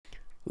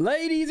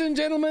Ladies and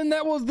gentlemen,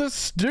 that was the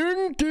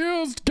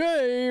stinkiest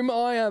game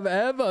I have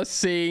ever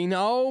seen.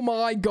 Oh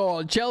my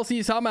god.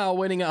 Chelsea somehow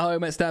winning at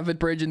home at Stamford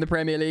Bridge in the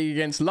Premier League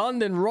against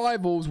London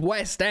rivals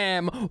West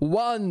Ham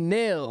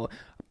 1-0.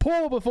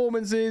 Poor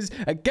performances,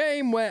 a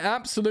game where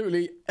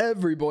absolutely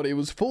everybody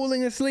was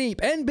falling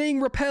asleep and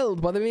being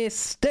repelled by the mere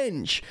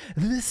stench.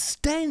 The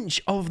stench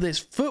of this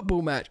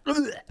football match.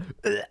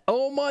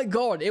 Oh my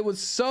god, it was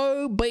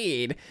so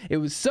bad. It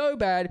was so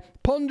bad.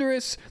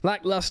 Ponderous,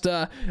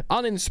 lackluster,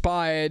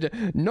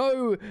 uninspired,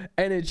 no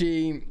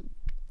energy.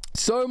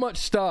 So much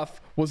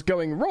stuff was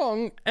going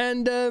wrong,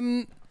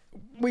 and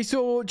we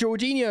saw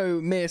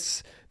Jorginho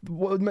miss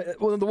one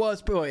of the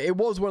worst. It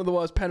was one of the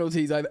worst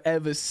penalties I've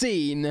ever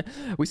seen.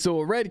 We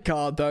saw a red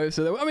card though,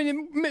 so I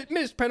mean,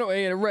 missed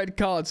penalty and a red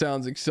card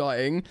sounds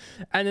exciting.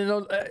 And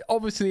then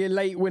obviously a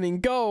late winning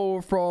goal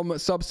from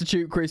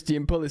substitute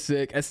Christian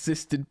Pulisic,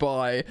 assisted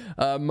by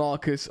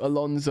Marcus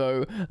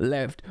Alonso,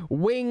 left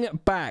wing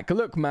back.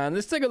 Look, man,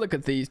 let's take a look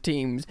at these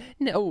teams.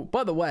 Oh,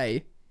 by the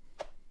way,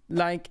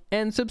 like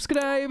and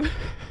subscribe.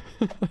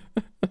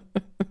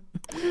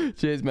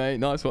 Cheers, mate.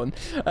 Nice one.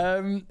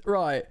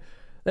 Right.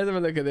 Let's have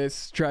a look at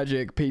this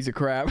tragic piece of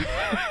crap.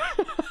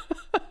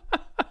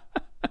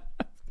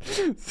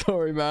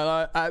 Sorry, man.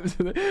 I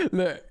absolutely...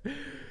 Look,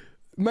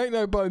 make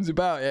no bones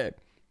about it.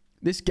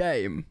 This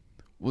game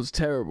was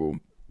terrible.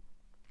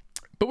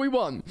 But we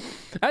won.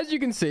 As you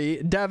can see,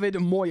 David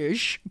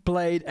Moyes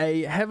played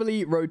a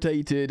heavily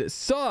rotated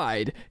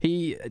side.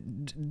 He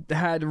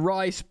had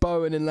Rice,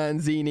 Bowen and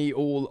Lanzini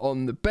all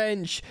on the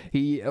bench.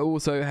 He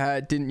also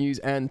didn't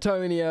use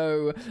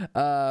Antonio.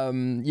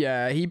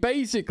 Yeah, he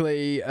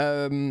basically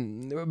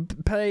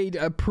played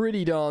a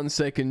pretty darn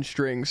second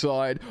string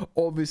side.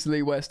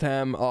 Obviously, West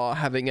Ham are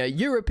having a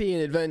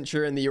European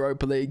adventure in the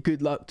Europa League.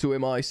 Good luck to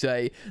him, I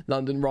say.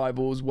 London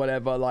rivals,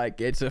 whatever. Like,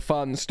 it's a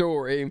fun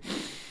story.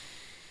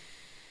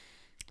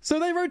 So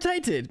they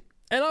rotated,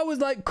 and I was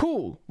like,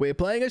 cool, we're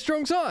playing a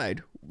strong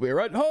side. We're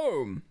at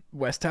home.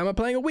 West Ham are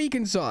playing a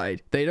weakened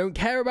side. They don't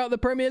care about the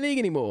Premier League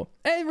anymore.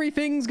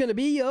 Everything's going to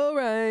be all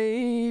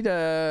right.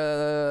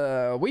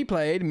 We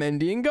played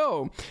Mendy in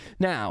goal.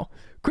 Now,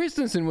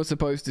 Christensen was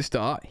supposed to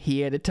start.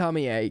 He had a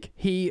tummy ache.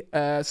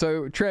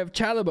 So Trev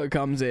Chalobah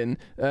comes in.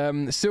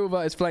 Silva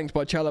is flanked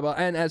by Chalobah,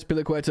 and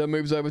Azpilicueta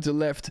moves over to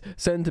left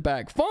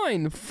centre-back.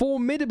 Fine.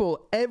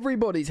 Formidable.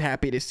 Everybody's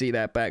happy to see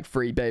that back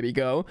free, baby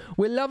girl.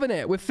 We're loving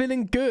it. We're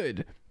feeling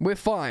good. We're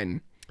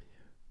fine.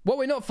 What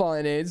we're not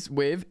fine is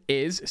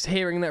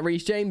hearing that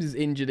Reece James is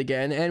injured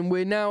again, and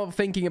we're now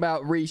thinking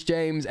about Reece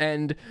James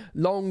and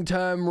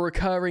long-term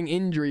recurring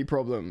injury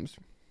problems.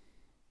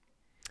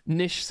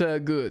 Nicht so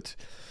good.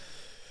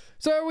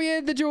 So we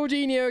had the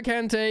Jorginho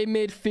Kante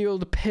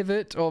midfield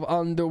pivot of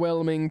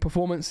underwhelming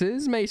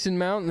performances. Mason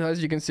Mount,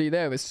 as you can see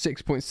there, with a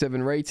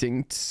 6.7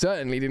 rating,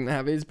 certainly didn't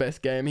have his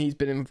best game. He's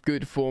been in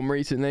good form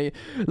recently.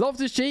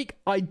 Loftus-Cheek,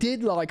 I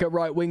did like a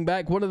right wing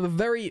back. One of the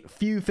very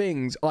few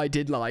things I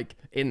did like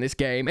in this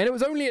game. And it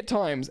was only at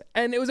times.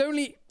 And it was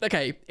only,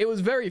 okay, it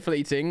was very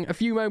fleeting. A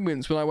few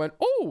moments when I went,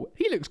 oh,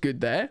 he looks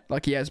good there,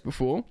 like he has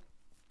before.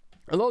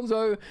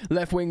 Alonso,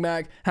 left wing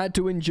back, had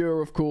to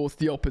endure, of course,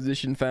 the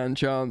opposition fan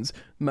chants,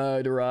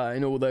 murderer,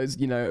 and all those,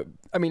 you know,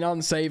 I mean,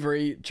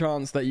 unsavoury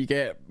chants that you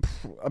get,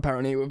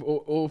 apparently, with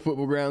all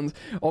football grounds.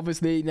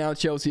 Obviously, now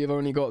Chelsea have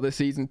only got the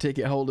season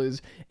ticket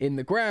holders in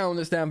the ground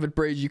at Stamford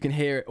Bridge. You can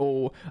hear it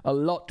all a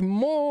lot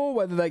more.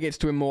 Whether that gets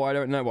to him more, I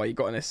don't know. Why he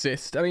got an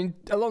assist. I mean,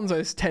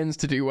 Alonso tends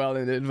to do well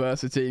in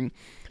adversity.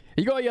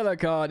 He got a yellow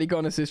card. He got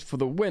an assist for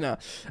the winner.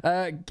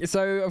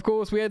 So, of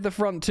course, we had the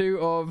front two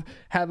of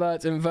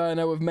Havertz and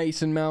Werner with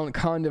Mason Mount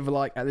kind of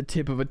like at the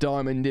tip of a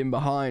diamond in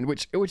behind,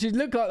 which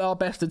looked like our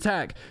best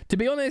attack. To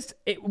be honest,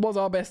 it was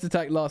our best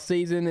attack last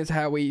season. It's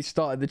how we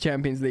started the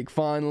Champions League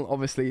final.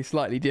 Obviously,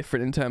 slightly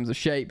different in terms of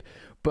shape.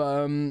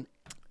 But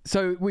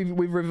so we've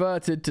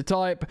reverted to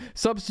type.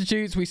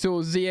 Substitutes, we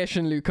saw Ziyech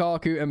and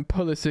Lukaku and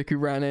Pulisic who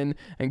ran in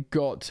and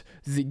got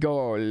the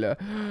goal.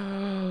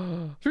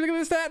 Should we look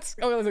at the stats?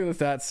 Oh, let's look at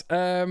the stats.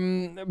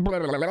 Blah,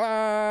 blah, blah,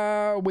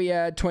 blah. We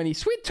had 20.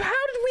 Sweet. How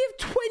did we have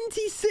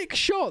 26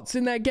 shots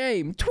in that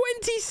game?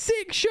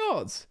 26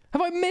 shots.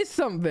 Have I missed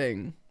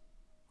something?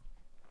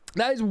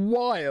 That is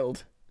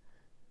wild.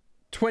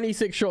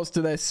 26 shots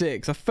to their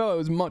 6. I felt it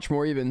was much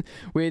more even.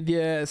 With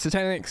the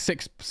satanic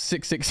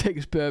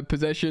 666 per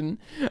possession.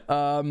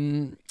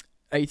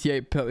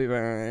 88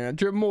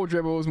 per, more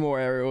dribbles, more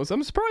aerials.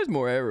 I'm surprised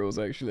more aerials,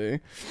 actually.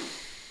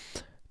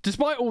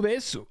 Despite all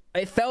this,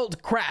 it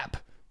felt crap.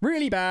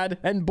 Really bad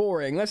and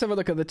boring. Let's have a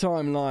look at the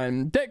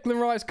timeline. Declan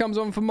Rice comes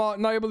on for Mark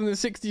Noble in the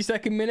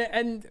 62nd minute,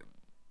 and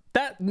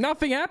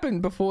nothing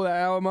happened before that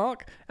hour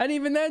mark. And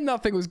even then,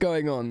 nothing was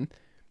going on.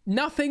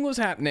 Nothing was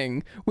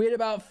happening. We had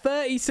about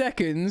 30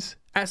 seconds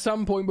at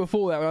some point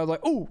before that when I was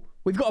like, oh,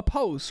 we've got a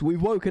pulse.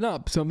 We've woken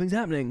up. Something's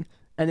happening.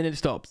 And then it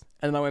stopped.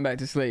 And then I went back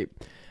to sleep.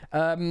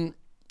 Bowen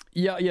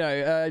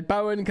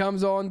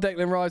comes on.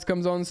 Declan Rice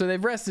comes on. So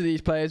they've rested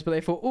these players, but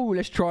they thought, oh,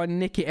 let's try and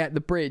nick it at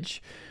the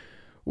bridge.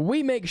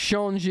 we make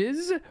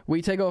changes.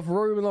 We take off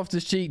Ruben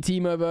Loftus-Cheek,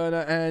 Timo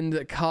Werner,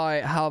 and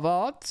Kai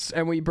Havertz,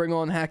 and we bring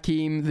on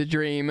Hakim the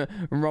Dream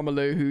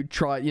Romelu, who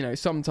try, you know,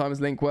 sometimes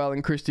link well,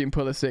 and Christian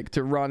Pulisic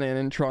to run in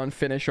and try and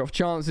finish off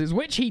chances,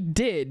 which he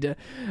did.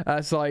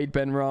 Said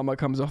Benrahma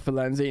comes off for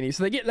Lanzini.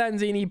 So they get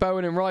Lanzini,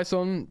 Bowen, and Rice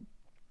on.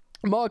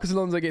 Marcus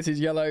Alonso gets his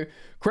yellow.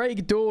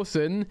 Craig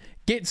Dawson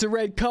gets a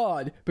red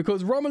card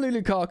because Romelu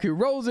Lukaku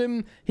rolls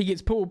him. He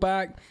gets pulled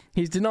back.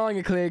 He's denying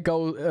a clear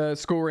goal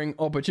scoring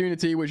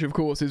opportunity, which of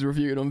course is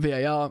reviewed on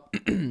VAR.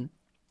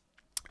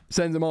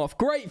 Sends him off.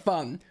 Great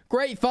fun.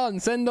 Great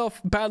fun. Send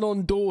off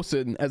Ballon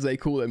Dawson, as they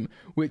call him,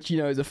 which, you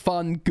know, is a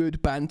fun,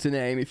 good banter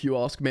name, if you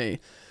ask me.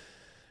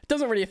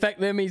 Doesn't really affect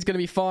them. He's going to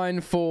be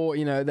fine for,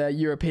 you know, their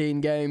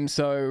European games,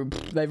 so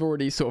they've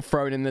already sort of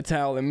thrown in the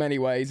towel in many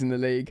ways in the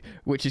league,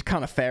 which is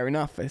kind of fair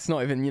enough. It's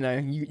not even,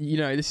 you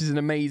know, this is an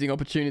amazing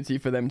opportunity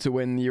for them to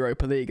win the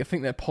Europa League. I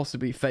think they're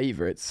possibly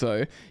favourites,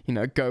 so, you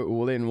know, go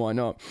all in, why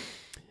not?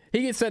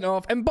 He gets sent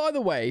off, and by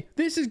the way,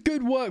 this is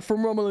good work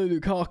from Romelu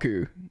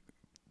Lukaku.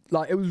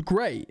 Like, it was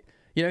great.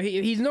 You know,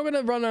 he's not going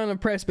to run around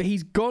and press, but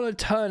he's going to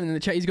turn in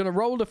the chat. He's going to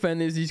roll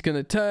defenders, he's going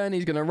to turn,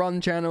 he's going to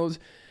run channels.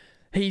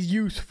 He's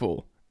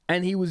useful.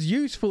 And he was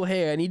useful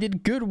here, and he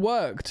did good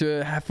work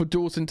for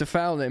Dawson to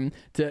foul him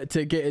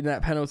to get in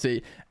that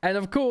penalty. And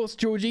of course,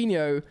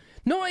 Jorginho,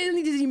 not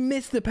only does he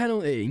miss the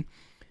penalty,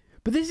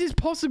 but this is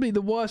possibly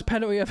the worst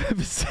penalty I've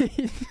ever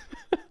seen.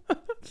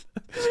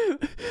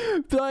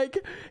 Like,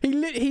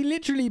 he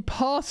literally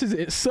passes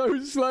it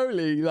so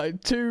slowly,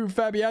 like, to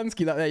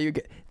Fabianski.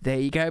 Like, there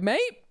you go, mate.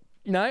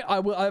 You know,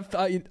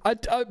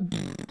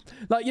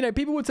 like, you know,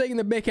 people were taking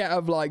the mick out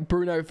of, like,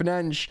 Bruno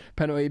Fernandes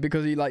penalty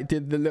because he, like,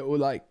 did the little,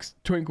 like,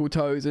 twinkle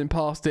toes and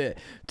passed it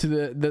to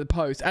the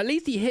post. At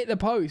least he hit the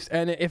post,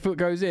 and if it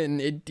goes in,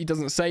 he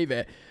doesn't save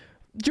it.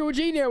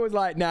 Jorginho was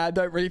like, nah, I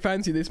don't really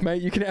fancy this,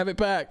 mate. You can have it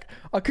back.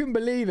 I couldn't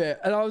believe it.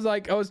 And I was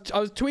like, I was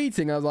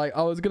tweeting. I was like,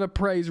 I was going to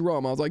praise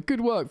Rom. I was like,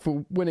 good work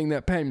for winning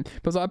that pen.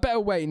 But I was like, I better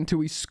wait until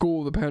we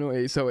score the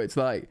penalty. So it's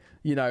like,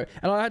 you know,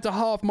 and I had to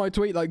half my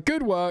tweet, like,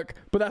 good work,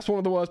 but that's one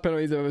of the worst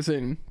penalties I've ever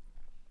seen.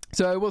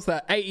 So what's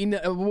that? 18.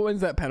 When's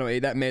that penalty?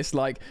 That miss,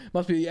 like,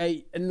 must be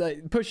 8,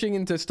 like, pushing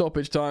into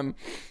stoppage time.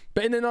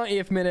 But in the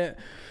 90th minute,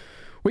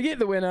 we get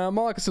the winner.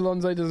 Marcus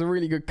Alonso does a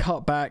really good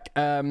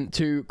cutback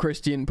to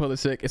Christian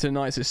Pulisic. It's a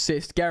nice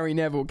assist. Gary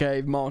Neville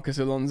gave Marcus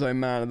Alonso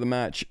man of the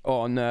match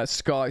on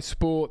Sky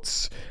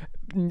Sports.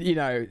 You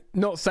know,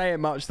 not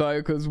saying much though,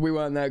 because we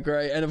weren't that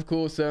great. And of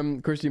course,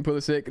 Christian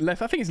Pulisic,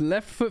 I think his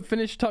left foot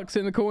finish tucks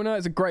in the corner.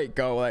 It's a great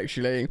goal,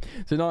 actually.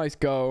 It's a nice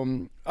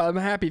goal. I'm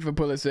happy for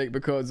Pulisic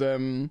because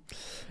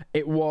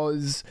it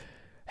was...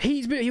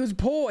 He was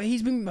poor.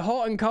 He's been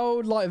hot and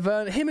cold, like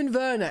Werner. Him and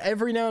Werner,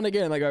 every now and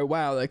again, I go,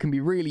 wow, they can be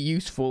really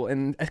useful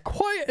in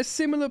quite a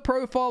similar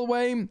profile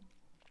way.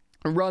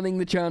 Running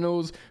the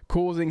channels,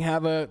 causing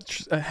havoc,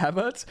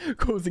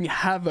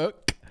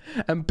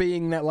 and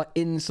being that, like,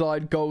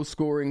 inside goal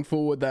scoring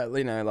forward that,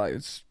 you know, like,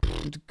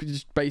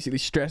 just basically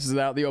stresses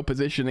out the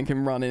opposition and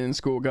can run in and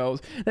score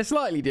goals. They're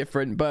slightly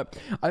different, but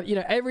you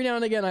know, every now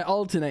and again I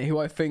alternate who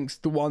I think's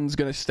the one's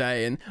going to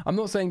stay. And I'm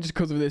not saying just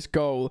because of this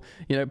goal,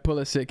 you know,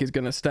 Pulisic is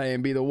going to stay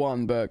and be the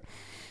one, but,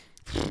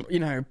 you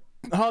know,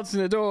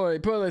 Hudson-Odoi,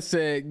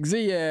 Pulisic,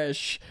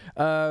 Ziyech,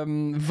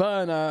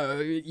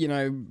 Werner, you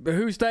know,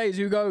 who stays,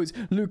 who goes?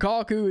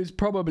 Lukaku is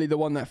probably the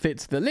one that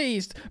fits the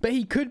least, but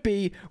he could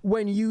be,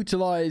 when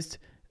utilised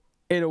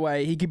in a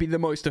way, he could be the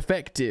most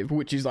effective,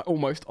 which is, like,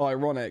 almost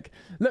ironic.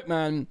 Look,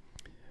 man,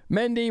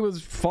 Mendy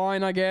was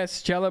fine, I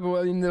guess.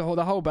 Chalobah,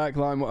 the whole back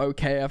line were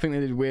okay. I think they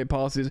did weird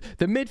passes.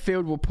 The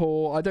midfield were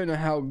poor. I don't know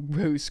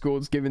who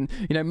scored, given,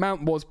 you know,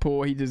 Mount was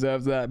poor. He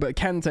deserves that. But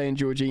Kante and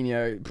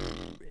Jorginho,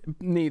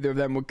 neither of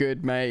them were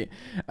good, mate.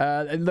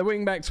 The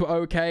wing backs were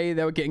okay.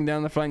 They were getting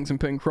down the flanks and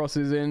putting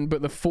crosses in,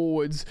 but the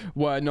forwards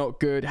were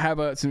not good.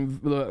 Havertz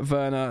and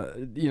Werner,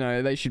 you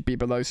know, they should be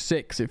below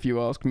 6 if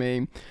you ask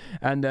me.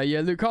 And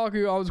yeah,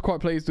 Lukaku I was quite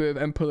pleased with,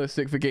 and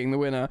Pulisic for getting the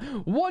winner.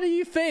 What do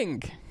you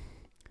think?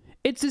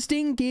 It's a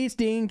stinky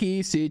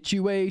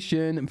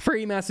situation.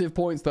 3 massive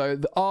points though.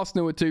 The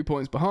Arsenal were 2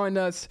 points behind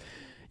us.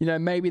 You know,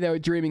 maybe they were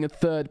dreaming of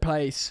 3rd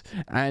place,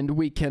 and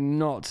we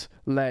cannot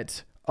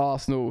let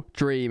Arsenal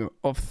dream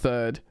of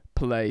 3rd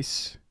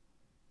place.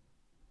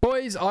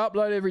 Boys, I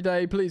upload every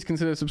day. Please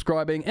consider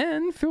subscribing,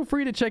 and feel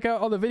free to check out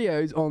other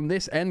videos on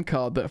this end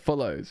card that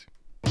follows.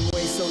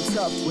 Way so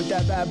tough with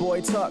that bad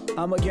boy tuck.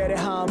 I'ma get it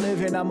how I'm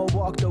living, I'ma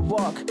walk the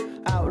walk.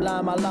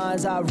 Outline my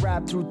lines, I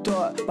rap through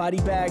thought. Body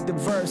bag the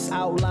verse,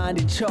 outlined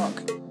in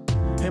chalk.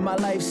 In my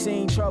life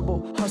seen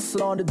trouble,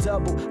 hustle on the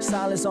double.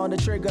 Silence on the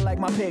trigger like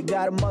my pick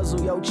got a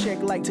muzzle. Yo, chick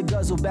like to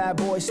guzzle, bad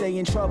boy stay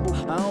in trouble.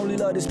 I only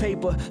love this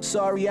paper,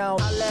 sorry I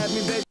don't. I laugh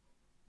me, baby.